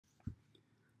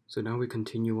So now we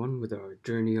continue on with our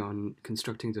journey on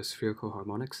constructing the spherical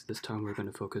harmonics. This time we're going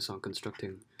to focus on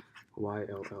constructing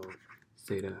YLL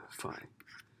theta phi.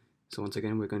 So once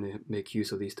again, we're going to make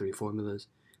use of these three formulas.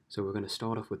 So we're going to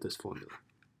start off with this formula.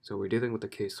 So we're dealing with a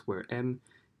case where m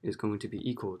is going to be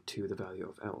equal to the value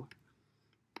of L.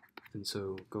 And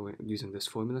so using this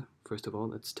formula, first of all,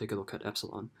 let's take a look at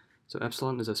epsilon. So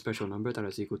epsilon is a special number that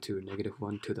is equal to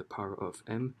 -1 to the power of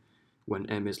m when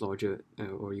m is larger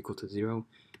or equal to 0.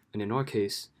 And in our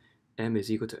case, m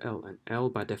is equal to L, and L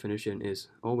by definition is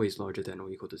always larger than or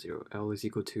equal to 0.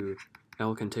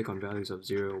 L can take on values of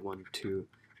 0, 1, 2,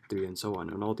 3, and so on.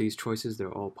 And all these choices,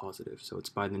 they're all positive. So it's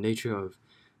by the nature of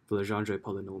the Legendre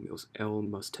polynomials, L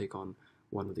must take on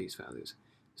one of these values.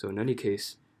 So in any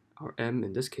case, our m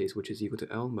in this case, which is equal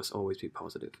to L, must always be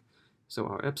positive. So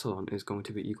our epsilon is going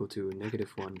to be equal to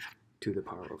 -1 to the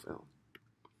power of L.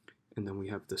 And then we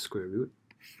have the square root.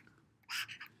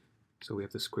 So we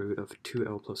have the square root of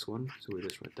 2L plus 1, so we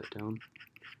just write that down,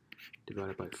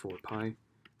 divided by 4 pi.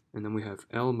 And then we have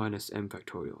L minus m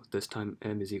factorial. This time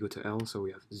m is equal to L, so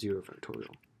we have 0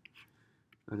 factorial.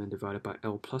 And then divided by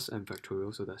L plus m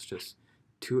factorial, so that's just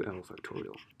 2L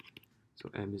factorial.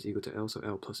 So m is equal to L, so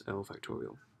L plus L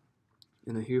factorial.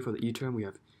 And then here for the e term, we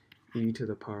have e to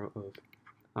the power of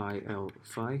IL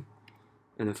phi.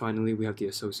 And then finally, we have the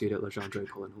associated Legendre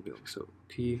polynomial, so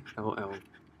PLL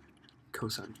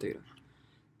cosine theta.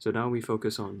 So now we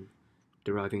focus on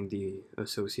deriving the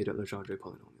associated Legendre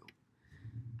polynomial.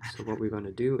 So what we're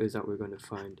going to do is that we're going to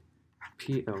find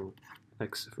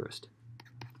PLX first.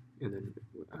 And then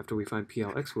after we find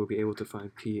PLX, we'll be able to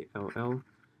find PLL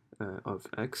of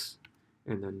x.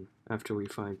 And then after we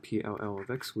find PLL of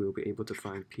x, we'll be able to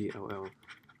find PLL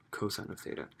cosine of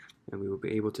theta. And we will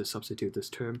be able to substitute this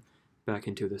term back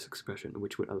into this expression,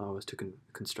 which would allow us to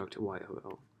construct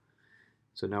YLL.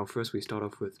 So now first we start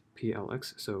off with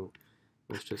PLX, so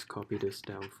let's just copy this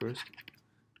down first.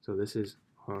 So this is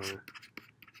our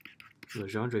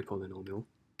Legendre polynomial.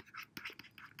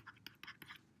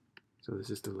 So this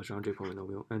is the Legendre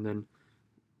polynomial, and then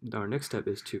our next step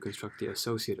is to construct the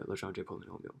associated Legendre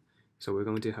polynomial. So we're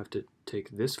going to have to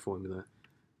take this formula,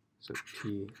 so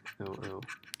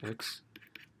PLLX,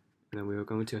 and then we are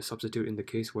going to substitute in the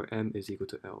case where m is equal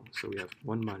to L. So we have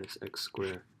 1 minus x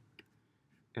squared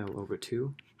L over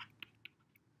 2,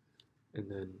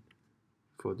 and then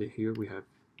for here we have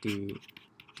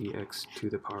dx to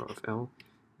the power of L,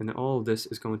 and then all of this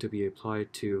is going to be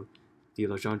applied to the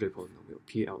Legendre polynomial,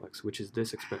 PLX, which is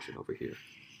this expression over here.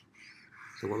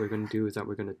 So what we're going to do is that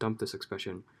we're going to dump this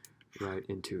expression right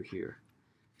into here.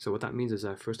 So what that means is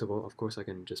that, first of all, of course, I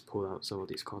can just pull out some of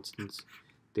these constants.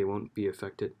 They won't be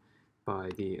affected by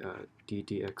the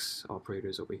ddx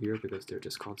operators over here because they're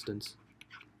just constants.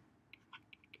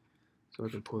 So I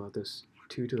can pull out this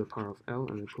 2 to the power of L,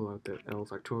 and then pull out the L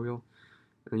factorial.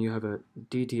 And then you have a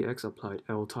ddx applied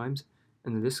L times,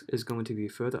 and then this is going to be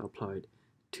further applied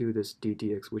to this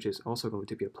ddx, which is also going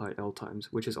to be applied L times,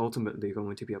 which is ultimately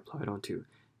going to be applied onto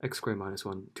x squared minus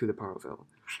 1 to the power of L.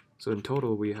 So in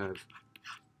total, we have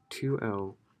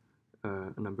 2L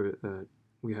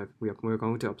we're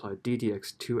going to apply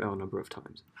ddx 2L number of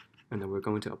times, and then we're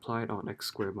going to apply it on x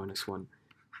squared minus 1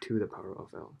 to the power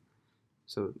of L.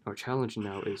 So our challenge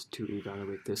now is to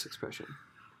evaluate this expression.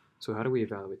 So how do we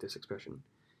evaluate this expression?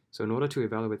 So in order to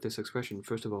evaluate this expression,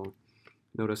 first of all,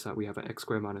 notice that we have an x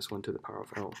squared minus 1 to the power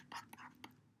of L.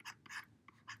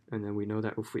 And then we know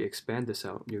that if we expand this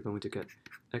out, you're going to get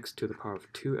x to the power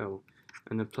of 2L,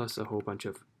 and then plus a whole bunch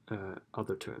of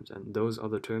other terms. And those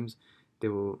other terms, they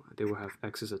will have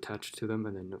x's attached to them,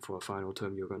 and then for a final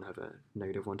term, you're going to have a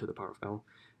 -1 to the power of L.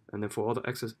 And then for all the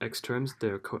x terms,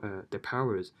 their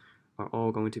powers are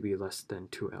all going to be less than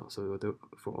 2L. So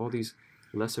for all these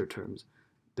lesser terms,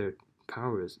 their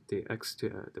powers,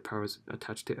 the powers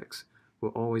attached to x, will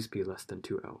always be less than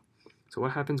 2L. So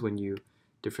what happens when you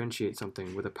differentiate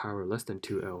something with a power less than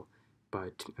 2L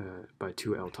by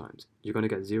 2L times? You're going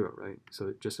to get 0, right?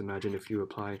 So just imagine if you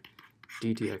apply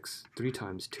ddx 3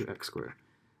 times 2x squared.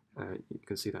 You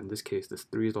can see that in this case, this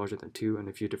 3 is larger than 2, and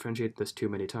if you differentiate this too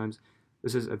many times,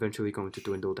 this is eventually going to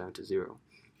dwindle down to 0.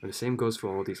 And the same goes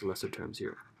for all these lesser terms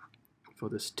here, for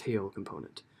this tail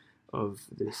component of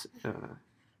this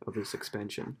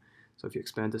expansion. So if you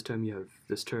expand this term, you have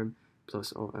this term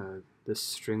plus this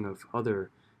string of other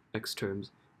x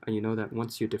terms, and you know that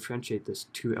once you differentiate this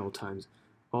 2L times,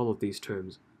 all of these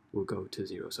terms will go to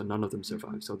 0, so none of them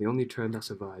survive. So the only term that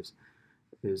survives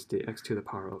is the x to the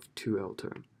power of 2L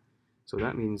term. So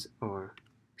that means our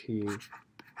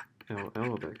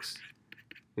PLL of x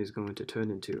is going to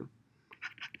turn into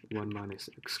 1 minus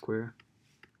x squared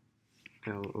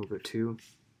L over 2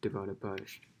 divided by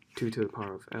 2 to the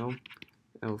power of L,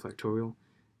 L factorial,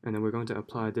 and then we're going to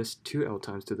apply this 2L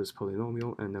times to this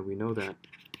polynomial, and then we know that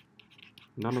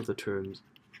none of the terms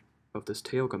of this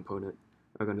tail component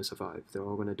are going to survive. They're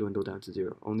all going to dwindle down to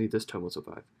 0. Only this term will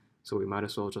survive. So we might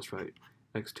as well just write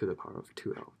x to the power of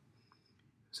 2L.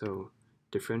 So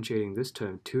differentiating this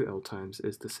term 2L times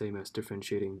is the same as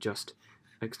differentiating just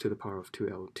x to the power of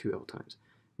 2L times.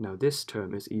 Now this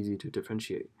term is easy to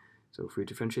differentiate. So if we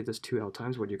differentiate this 2L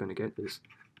times, what you're going to get is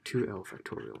 2L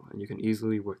factorial, and you can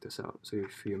easily work this out. So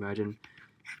if you imagine,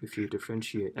 if you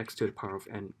differentiate x to the power of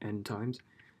n times,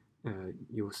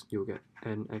 you'll get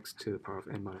nx to the power of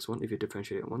n minus 1 if you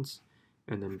differentiate it once,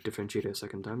 and then differentiate it a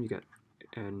second time, you get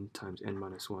n times n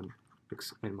minus 1,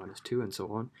 n minus 2, and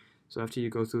so on. So after you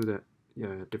go through the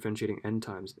differentiating n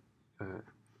times,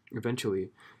 eventually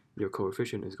your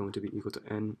coefficient is going to be equal to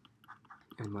n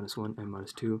minus 1, n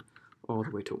minus 2, all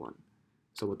the way to 1.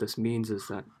 So what this means is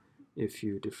that if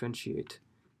you differentiate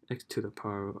x to the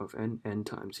power of n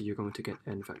times, you're going to get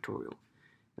n factorial.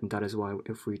 And that is why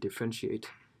if we differentiate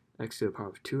x to the power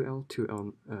of 2L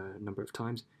number of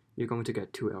times, you're going to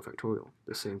get 2L factorial,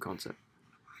 the same concept.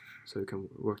 So you can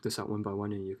work this out one by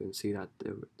one, and you can see that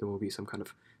there will be some kind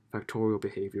of factorial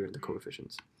behavior in the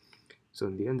coefficients. So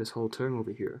in the end, this whole term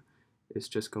over here is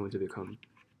just going to become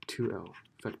 2L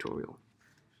factorial.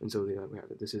 And so we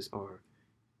have it. This is our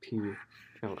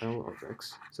PLL of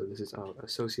x. So this is our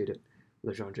associated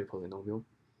Legendre polynomial.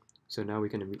 So now we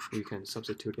can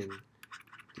substitute in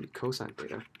the cosine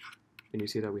theta, and you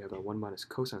see that we have a 1 minus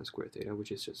cosine squared theta,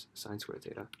 which is just sine squared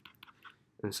theta.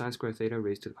 And sine squared theta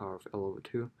raised to the power of L over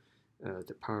 2.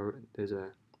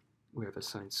 We have a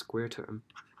sine square term,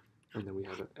 and then we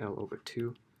have a L over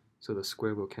 2. So the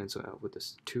square will cancel out with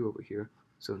this 2 over here.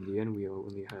 So in the end, we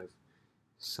only have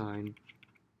sine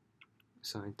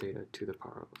theta to the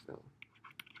power of L.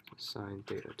 So sine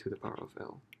theta to the power of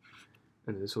L.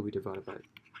 And this will be divided by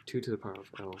 2 to the power of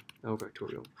L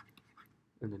factorial,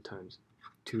 and then times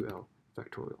 2L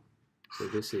factorial. So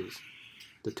this is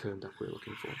the term that we're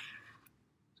looking for.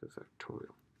 So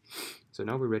factorial. So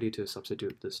now we're ready to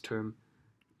substitute this term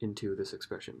into this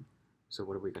expression. So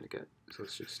what are we going to get? So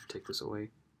let's just take this away,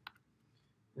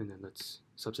 and then let's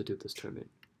substitute this term in.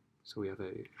 So we have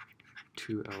a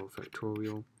 2L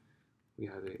factorial, we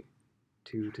have a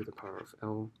 2 to the power of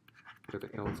L, we have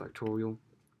an L factorial,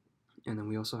 and then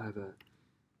we also have a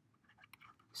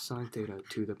sine theta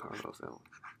to the power of L.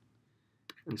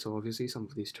 And so obviously some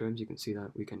of these terms, you can see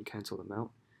that we can cancel them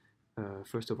out.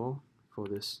 First of all, for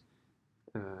this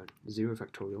 0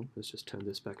 factorial, let's just turn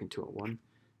this back into a 1.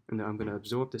 And then I'm going to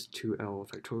absorb this 2L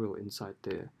factorial inside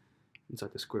the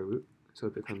square root. So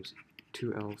it becomes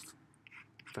 2L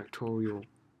factorial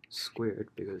squared,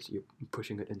 because you're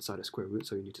pushing it inside a square root,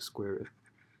 so you need to square it.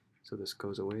 So this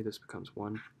goes away, this becomes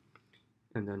 1.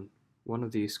 And then one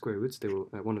of these square roots,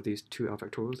 one of these 2L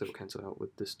factorials, they will cancel out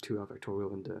with this 2L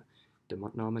factorial in the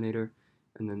denominator.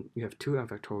 And then you have 2L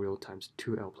factorial times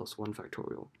 2L plus 1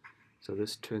 factorial. So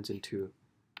this turns into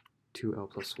 2L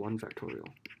plus 1 factorial.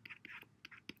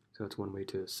 So that's one way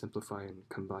to simplify and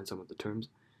combine some of the terms.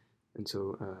 And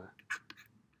so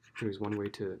here's one way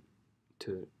to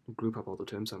group up all the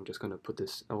terms. So I'm just going to put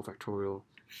this L factorial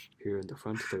here in the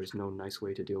front. There's no nice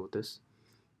way to deal with this.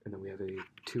 And then we have a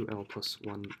 2L plus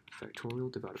 1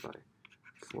 factorial divided by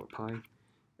 4 pi.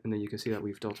 And then you can see that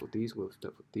we've dealt with these, we've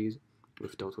dealt with these,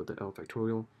 we've dealt with the L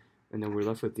factorial. And then we're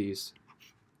left with these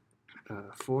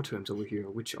 4 terms over here,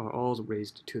 which are all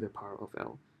raised to the power of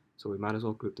L. So we might as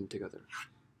well group them together.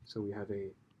 So we have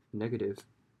a negative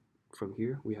from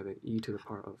here. We have an e to the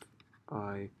power of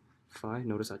I phi.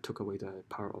 Notice I took away the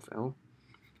power of L.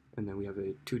 And then we have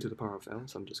a 2 to the power of L,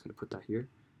 so I'm just going to put that here.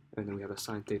 And then we have a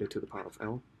sine theta to the power of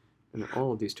L. And then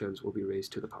all of these terms will be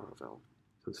raised to the power of L.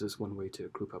 So this is one way to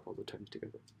group up all the terms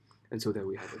together. And so there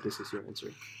we have it. This is your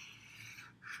answer.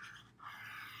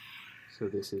 So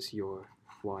this is your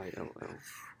YLL.